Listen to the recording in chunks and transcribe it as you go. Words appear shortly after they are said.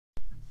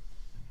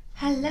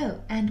Hello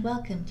and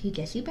welcome to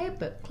Jessie Bear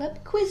Book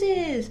Club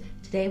Quizzes!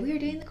 Today we are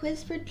doing the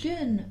quiz for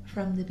June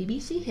from the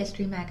BBC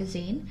History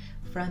magazine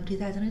from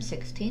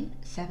 2016,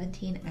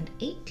 17 and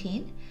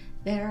 18.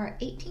 There are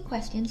 18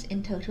 questions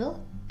in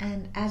total,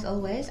 and as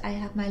always I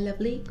have my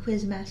lovely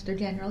Quizmaster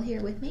General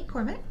here with me,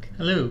 Cormac.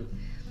 Hello.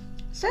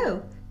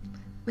 So,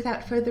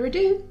 without further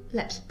ado,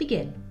 let's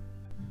begin.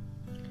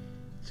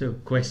 So,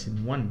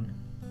 question 1.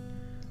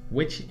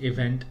 Which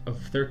event of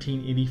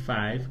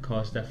 1385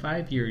 caused a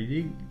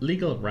 5-year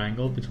legal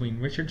wrangle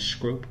between Richard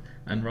Scrope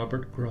and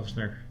Robert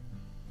Grosvenor?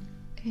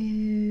 I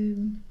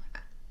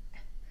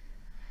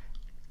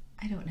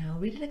don't know.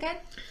 Read it again.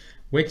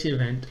 Which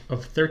event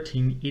of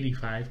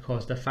 1385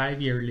 caused a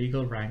 5-year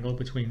legal wrangle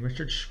between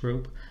Richard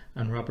Scrope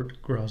and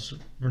Robert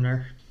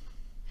Grosvenor?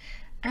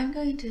 I'm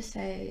going to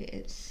say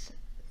it's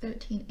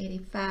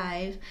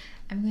 1385.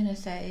 I'm going to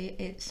say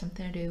it's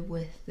something to do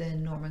with the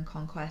Norman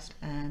conquest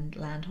and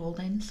land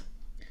holdings.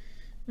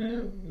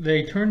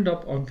 They turned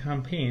up on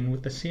campaign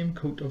with the same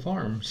coat of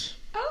arms.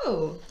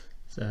 Oh!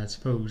 So I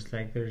suppose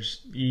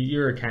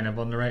you're kind of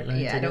on the right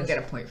line. Yeah, I don't get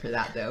a point for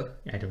that though.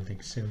 I don't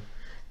think so.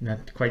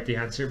 Not quite the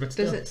answer, but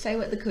still. Does it say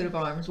what the coat of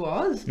arms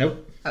was?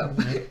 Nope. Oh.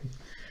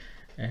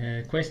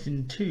 Nope.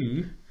 Question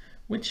 2.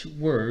 Which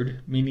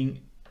word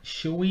meaning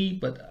showy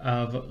but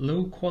of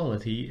low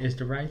quality is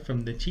derived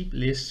from the cheap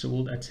lace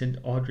sold at St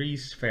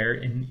Audrey's Fair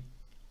in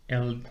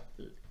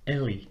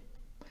Ely?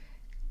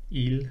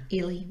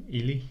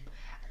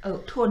 Oh,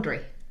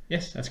 tawdry.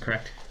 Yes, that's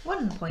correct.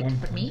 1 point 1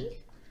 for point. me.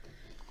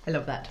 I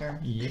love that term.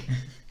 Yeah.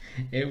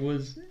 It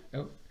was...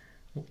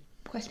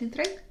 Question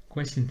 3.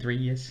 Question 3,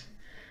 yes.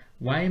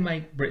 Why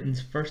might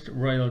Britain's first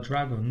Royal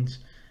Dragoons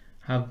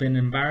have been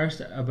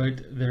embarrassed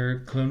about their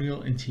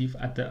colonial-in-chief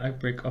at the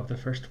outbreak of the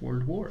First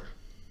World War?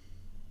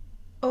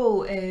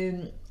 Oh,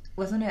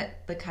 wasn't it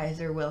the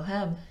Kaiser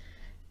Wilhelm?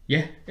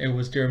 Yeah, it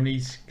was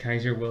Germany's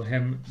Kaiser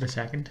Wilhelm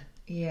II.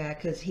 Yeah,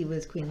 because he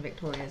was Queen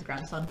Victoria's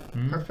grandson.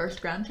 Her first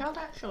grandchild,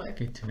 actually.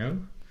 Good to know.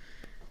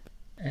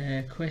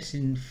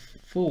 Question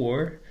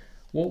 4.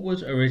 What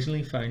was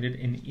originally founded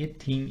in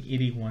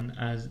 1881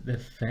 as the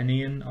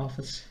Fenian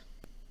Office?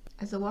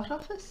 As a what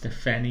office? The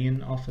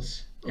Fenian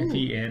Office. Ooh.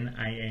 Fenian.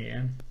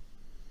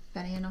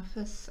 Fenian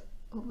Office.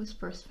 What was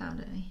first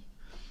founded?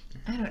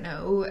 I don't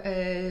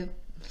know.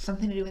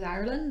 Something to do with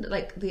Ireland?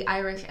 Like the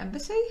Irish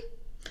Embassy?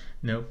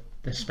 No,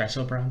 the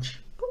Special Branch.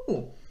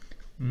 Ooh.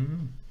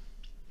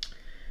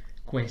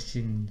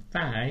 Question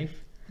 5.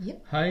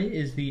 Yep. How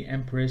is the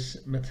Empress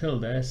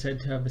Matilda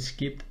said to have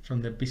escaped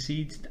from the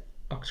besieged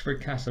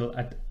Oxford Castle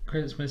at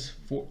Christmas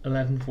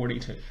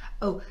 1142?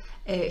 Oh,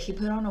 she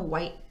put on a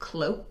white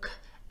cloak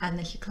and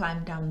then she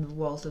climbed down the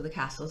walls of the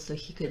castle so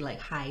she could like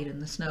hide in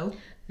the snow.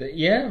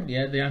 Yeah,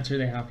 the answer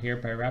they have here: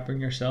 by wrapping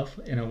yourself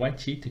in a white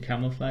sheet to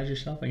camouflage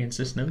yourself against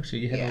the snow. So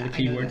you hit all the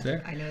key words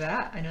there. I know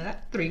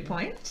that. 3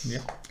 points.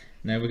 Yeah.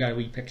 Now we got a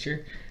wee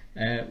picture.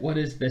 What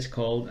is this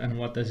called and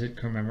what does it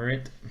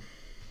commemorate?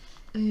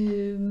 I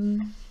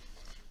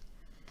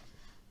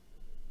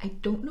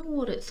don't know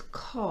what it's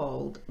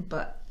called,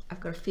 but I've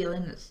got a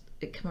feeling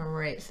it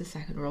commemorates the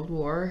Second World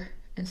War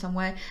in some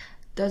way.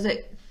 Does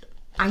it?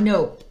 I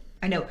know.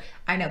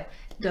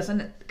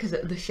 Doesn't it? Because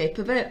of the shape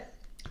of it.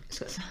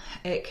 So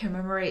it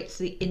commemorates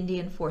the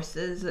Indian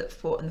forces that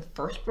fought in the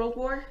First World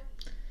War.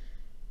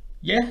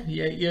 Yeah.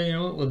 You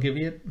know what? We'll give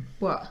you it.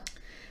 What?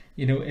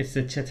 You know, it's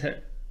the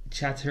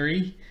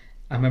Chattery,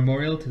 a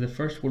memorial to the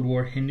First World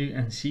War Hindu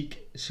and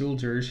Sikh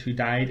soldiers who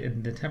died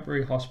in the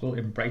temporary hospital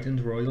in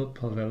Brighton's Royal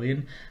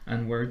Pavilion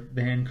and were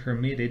then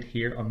cremated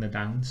here on the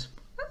Downs.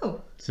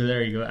 Oh. So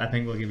there you go. I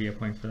think we'll give you a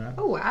point for that.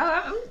 Oh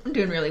wow, I'm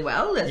doing really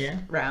well this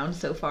round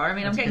so far. I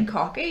mean, I'm getting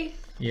cocky.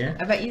 Yeah.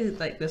 I bet you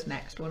like this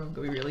next one I'm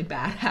going to be really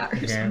bad at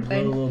or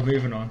something. We're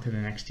moving on to the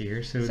next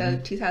year. So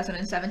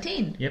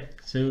 2017. Yep.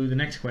 So the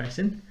next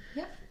question.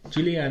 Yeah.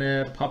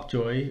 Juliana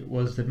Popjoy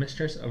was the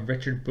mistress of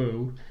Richard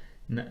Bow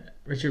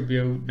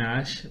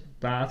Nash,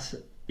 Bath's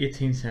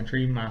 18th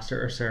century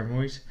master of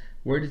ceremonies.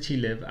 Where did she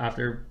live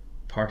after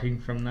parting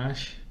from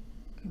Nash?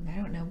 I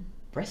don't know.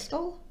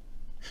 Bristol?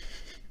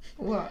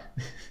 What?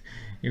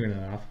 You're going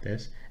to laugh at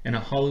this. In a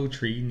hollow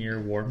tree near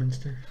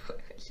Warminster.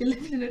 She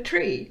lived in a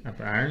tree?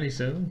 Apparently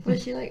so.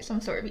 Was she like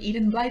some sort of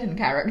Eden Blyden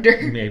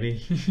character?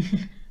 Maybe.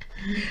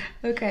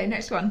 Okay,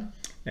 next one.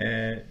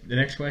 The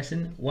next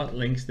question. What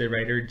links the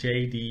writer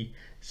J.D.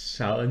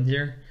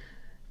 Salinger,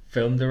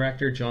 film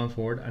director John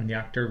Ford, and the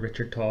actor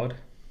Richard Todd?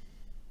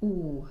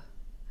 Ooh.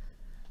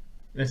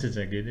 This is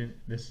a good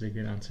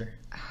answer.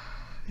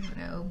 I don't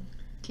know.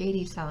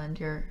 J.D.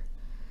 Salinger,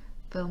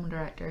 film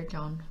director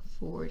John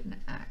Ford, and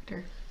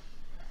actor.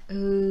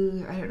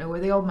 Ooh, I don't know. Were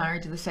they all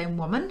married to the same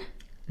woman?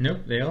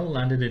 Nope, they all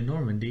landed in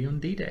Normandy on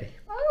D-Day.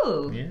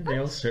 Oh. Yeah, they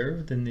all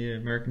served in the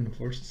American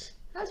forces.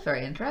 That's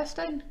very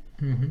interesting.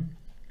 The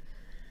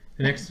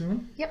next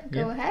one? Yep,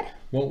 go ahead.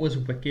 What was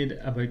wicked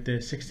about the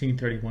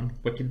 1631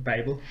 Wicked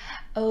Bible?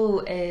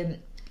 Oh,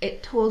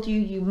 it told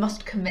you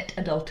must commit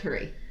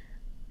adultery.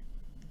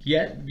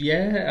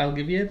 Yeah, I'll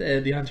give you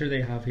it. The answer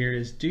they have here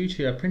is due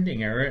to a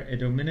printing error,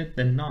 it omitted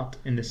the not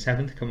in the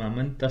seventh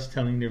commandment, thus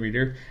telling the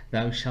reader,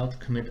 "Thou shalt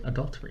commit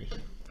adultery."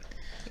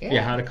 Yeah. You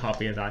had a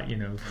copy of that,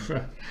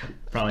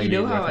 probably. You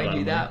know be how worth a I lot knew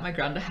of that? money. My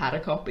granddad had a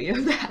copy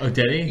of that. Oh,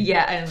 did he?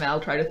 Yeah, and Mel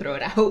tried to throw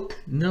it out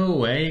No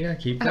way, you gotta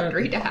keep that. after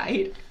he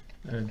died.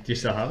 Do you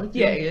still have it?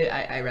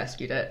 Yeah, I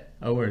rescued it.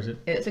 Oh, where is it?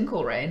 It's in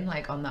Coleraine,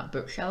 like on that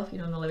bookshelf, in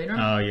the living room.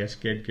 Oh, yes,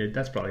 good.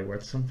 That's probably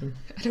worth something.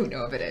 I don't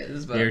know if it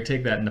is, but Here,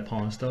 take that in the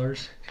pawn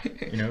stores.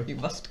 you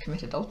must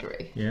commit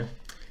adultery. Yeah.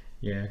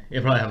 You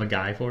probably have a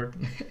guy for it.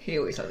 He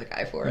always has a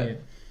guy for it. Yeah.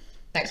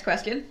 Next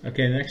question.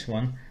 Okay, next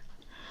one.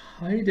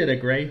 How did a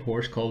grey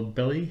horse called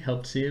Billy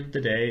help save the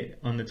day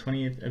on the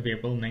 20th of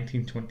April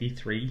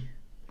 1923?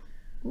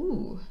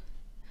 Ooh,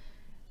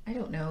 I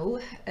don't know.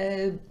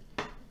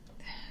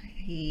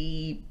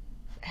 He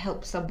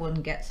helped someone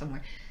get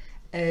somewhere.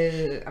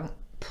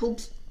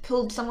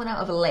 Pulled someone out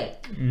of a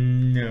lake.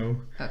 No.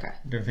 Okay.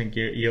 I don't think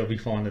you'll be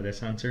fond of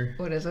this answer.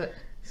 What is it?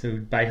 So,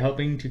 by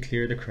helping to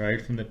clear the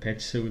crowd from the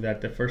pitch so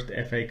that the first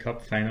FA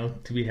Cup final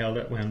to be held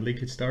at Wembley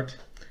could start.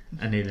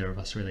 And neither of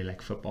us really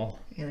like football.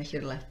 Yeah, they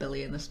should have left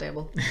Billy in the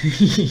stable.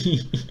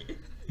 Yep.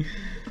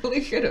 Well,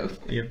 they should have.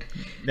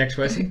 Next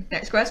question.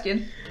 Next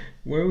question.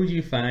 Where would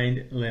you find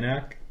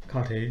Linak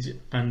Cottage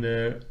and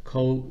the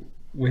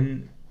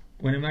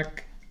Winnemac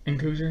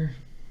enclosure?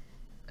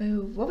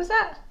 What was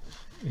that?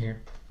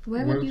 Here.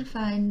 Where would you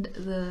find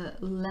the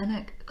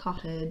Lennox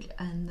Cottage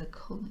and the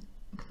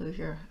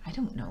enclosure? I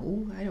don't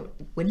know.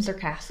 Windsor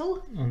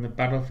Castle? On the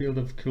battlefield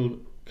of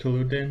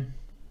Culloden.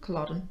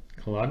 Culloden.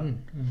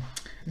 Culloden.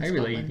 I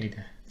really Scotland.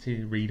 need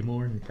to read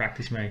more and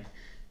practice my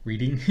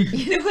reading.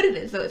 You know what it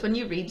is though? It's when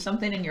you read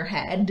something in your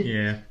head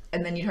Yeah.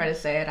 and then you try to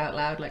say it out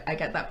loud. Like I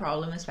get that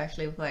problem,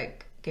 especially with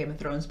like Game of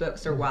Thrones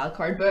books or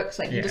Wildcard books.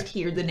 Like you Yeah. just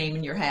hear the name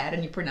in your head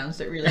and you pronounce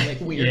it really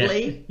like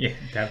weirdly. Yeah,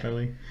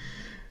 definitely.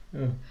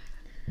 Oh.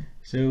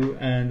 So,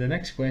 and the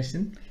next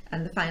question.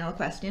 And the final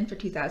question for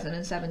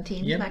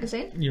 2017's Yep.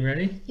 magazine. You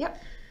ready?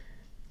 Yep.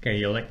 Okay,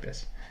 you'll like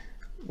this.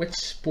 Which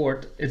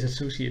sport is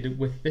associated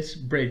with this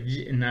bridge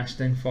in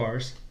Ashdown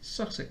Forest,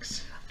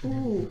 Sussex?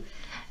 Ooh.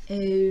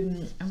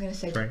 I'm gonna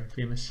say Very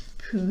famous.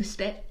 Pooh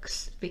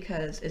Sticks,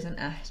 because isn't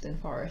Ashton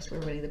Forest where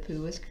Winnie the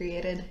Pooh was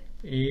created?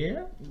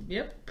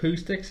 Yep. Pooh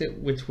Sticks,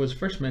 which was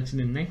first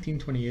mentioned in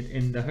 1928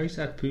 in the house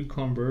at Pooh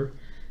Comer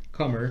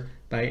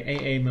by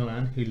A.A.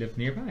 Milan, who lived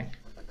nearby.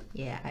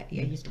 Yeah, I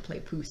used to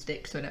play Pooh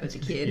Sticks when I was a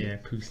kid. Yeah,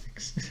 Pooh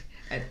Sticks.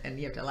 And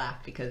you have to laugh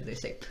because they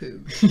say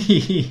poo.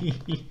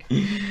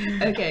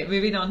 Okay,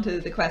 moving on to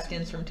the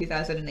questions from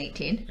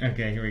 2018.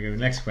 Okay, here we go.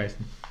 Next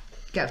question.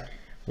 Go.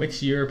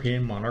 Which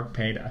European monarch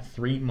paid a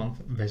 3-month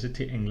visit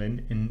to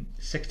England in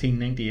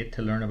 1698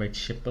 to learn about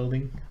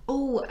shipbuilding?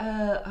 Oh,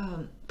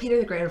 Peter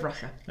the Great of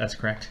Russia. That's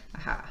correct.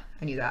 Aha,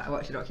 I knew that. I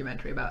watched a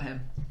documentary about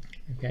him.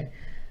 Okay.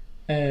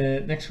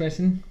 Next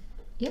question.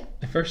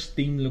 Yep. The first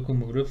steam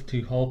locomotive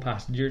to haul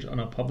passengers on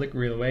a public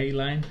railway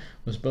line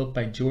was built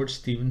by George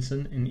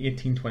Stephenson in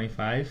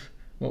 1825.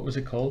 What was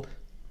it called?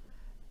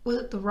 Was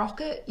it the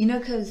Rocket? You know,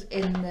 because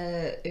in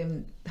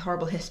the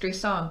Horrible History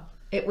song,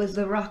 it was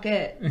the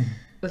Rocket.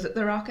 Was it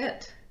the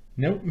Rocket?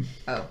 Nope.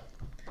 Oh.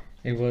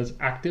 It was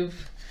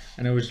Active,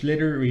 and it was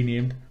later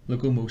renamed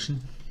Locomotion.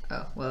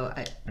 Oh, well,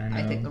 I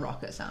think the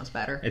Rocket sounds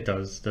better. It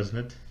does, doesn't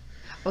it?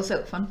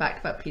 Also, fun fact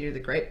about Peter the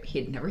Great, he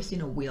had never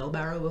seen a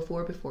wheelbarrow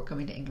before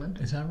coming to England.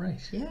 Is that right?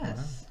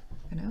 Yes.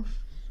 I know. Wow.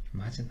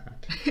 Imagine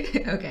that.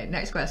 Okay,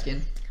 next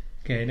question.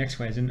 Okay, next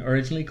question.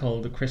 Originally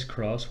called the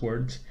Criss-Cross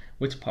Words,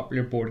 which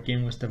popular board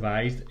game was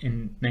devised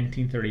in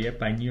 1938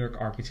 by New York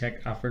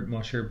architect Alfred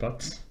Mosher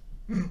Butts?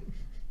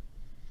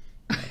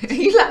 Are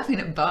you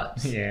laughing at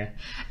butts? Yeah.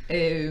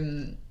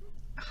 Okay,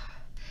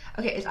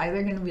 it's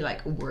either going to be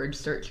like word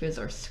searches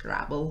or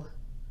Scrabble.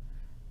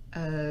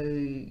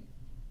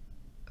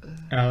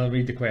 I'll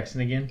read the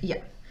question again. Yeah.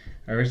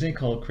 Originally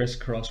called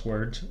Criss-Cross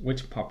Words,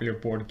 which popular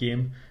board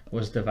game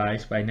was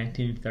devised by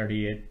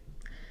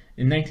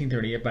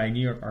 1938 by New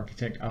York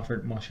architect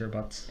Alfred Mosher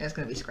Butts? It's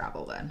going to be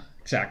Scrabble then.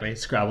 Exactly,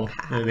 Scrabble.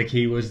 The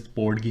key was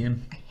board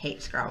game. I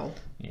hate Scrabble.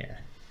 Yeah.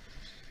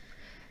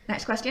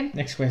 Next question.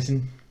 Next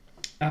question.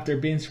 After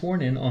being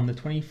sworn in on the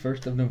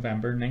 21st of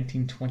November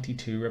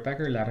 1922,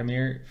 Rebecca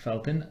Latimer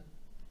Felton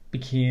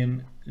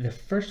became the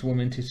first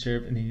woman to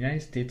serve in the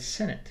United States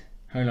Senate.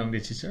 How long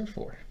did she serve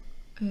for?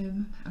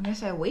 I'm going to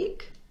say a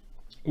week.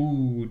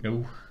 Ooh,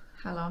 no.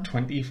 How long?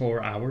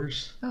 24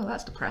 hours. Oh,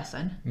 that's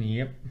depressing.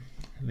 Yep.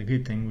 The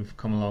good thing, we've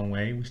come a long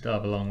way. We still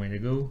have a long way to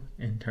go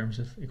in terms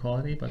of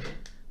equality, but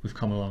we've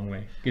come a long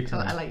way. Good to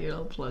know. I like your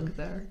little plug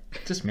there.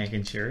 Just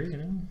making sure,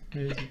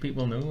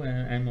 people know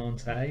I'm on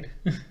side.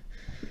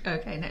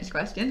 Okay, next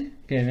question.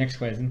 Okay, next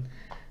question.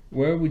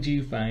 Where would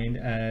you find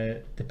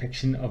a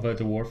depiction of a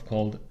dwarf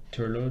called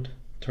Turled?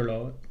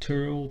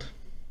 Curled?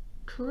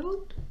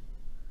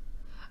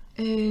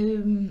 I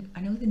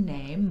know the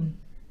name.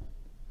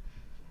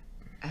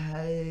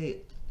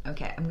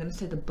 Okay, I'm gonna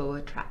say the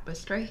Boa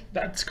Tapestry.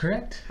 That's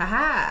correct.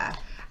 Haha!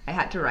 I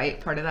had to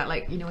write part of that,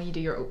 like, you know, when you do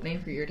your opening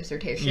for your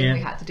dissertation, Yeah. we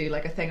had to do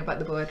like a thing about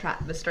the Boa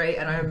Tapestry,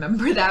 and I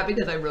remember that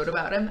because I wrote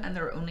about him, and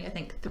there were only, I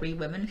think, 3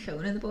 women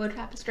shown in the Boa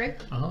Tapestry,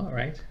 All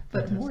right.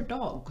 but Fantastic. more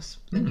dogs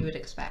than you would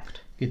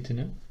expect. Good to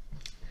know.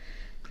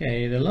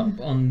 Okay, the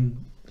lump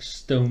on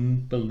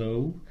stone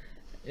below,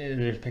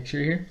 there's a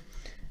picture here,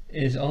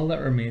 is all that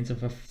remains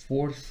of a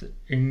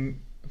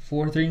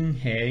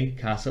Fotheringhay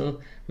castle,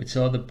 which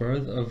saw the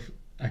birth of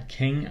a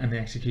king and the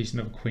execution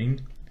of a queen.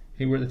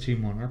 Who were the 2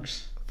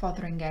 monarchs?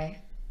 Fotheringhay.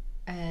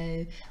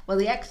 Well,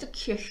 the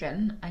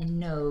execution, I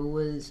know,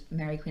 was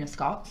Mary Queen of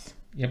Scots.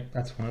 Yep,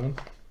 that's one of them.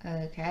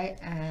 Okay,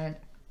 and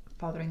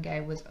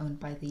Fotheringhay was owned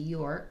by the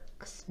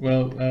Yorks.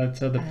 Well,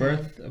 so the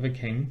birth of a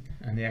king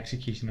and the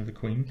execution of the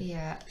queen.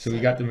 Yeah. So we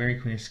got the Mary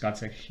Queen of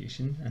Scots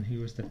execution, and who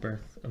was the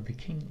birth of the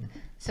king?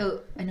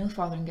 So I know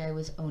Fotheringhay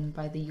was owned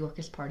by the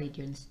Yorkist party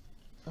during,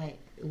 like,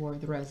 War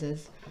of the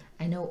Roses.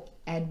 I know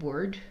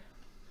Edward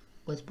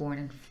was born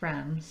in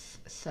France,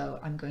 so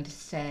I'm going to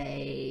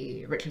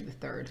say Richard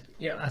III.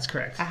 Yeah, that's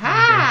correct.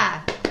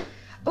 Aha!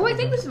 Oh, I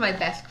think this is my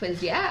best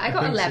quiz yet. I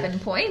got think so. 11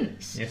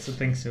 points. Yes, I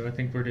think so. I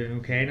think we're doing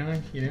okay now,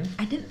 you know?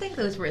 I didn't think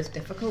those were as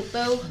difficult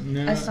though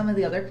No. as some of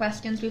the other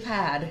questions we've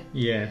had.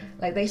 Yeah.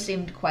 Like they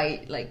seemed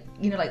quite, like,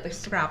 you know, like the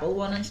Scrabble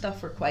one and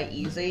stuff were quite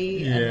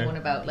easy, and Yeah. the one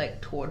about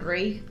like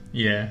tawdry.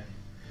 Yeah.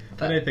 But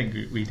But- I think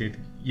you did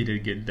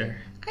good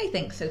there. I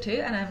think so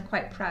too, and I'm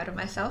quite proud of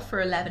myself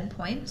for 11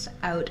 points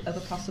out of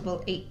a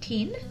possible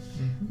 18.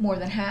 More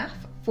than half.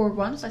 For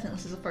once, I think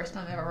this is the first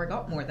time I've ever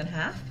got more than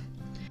half.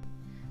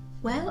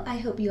 Well, I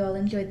hope you all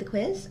enjoyed the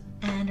quiz,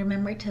 and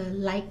remember to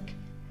like,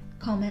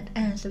 comment,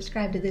 and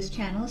subscribe to this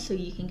channel so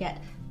you can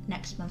get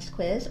next month's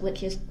quiz,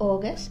 which is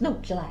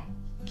July.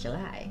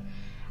 July.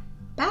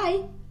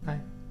 Bye! Bye.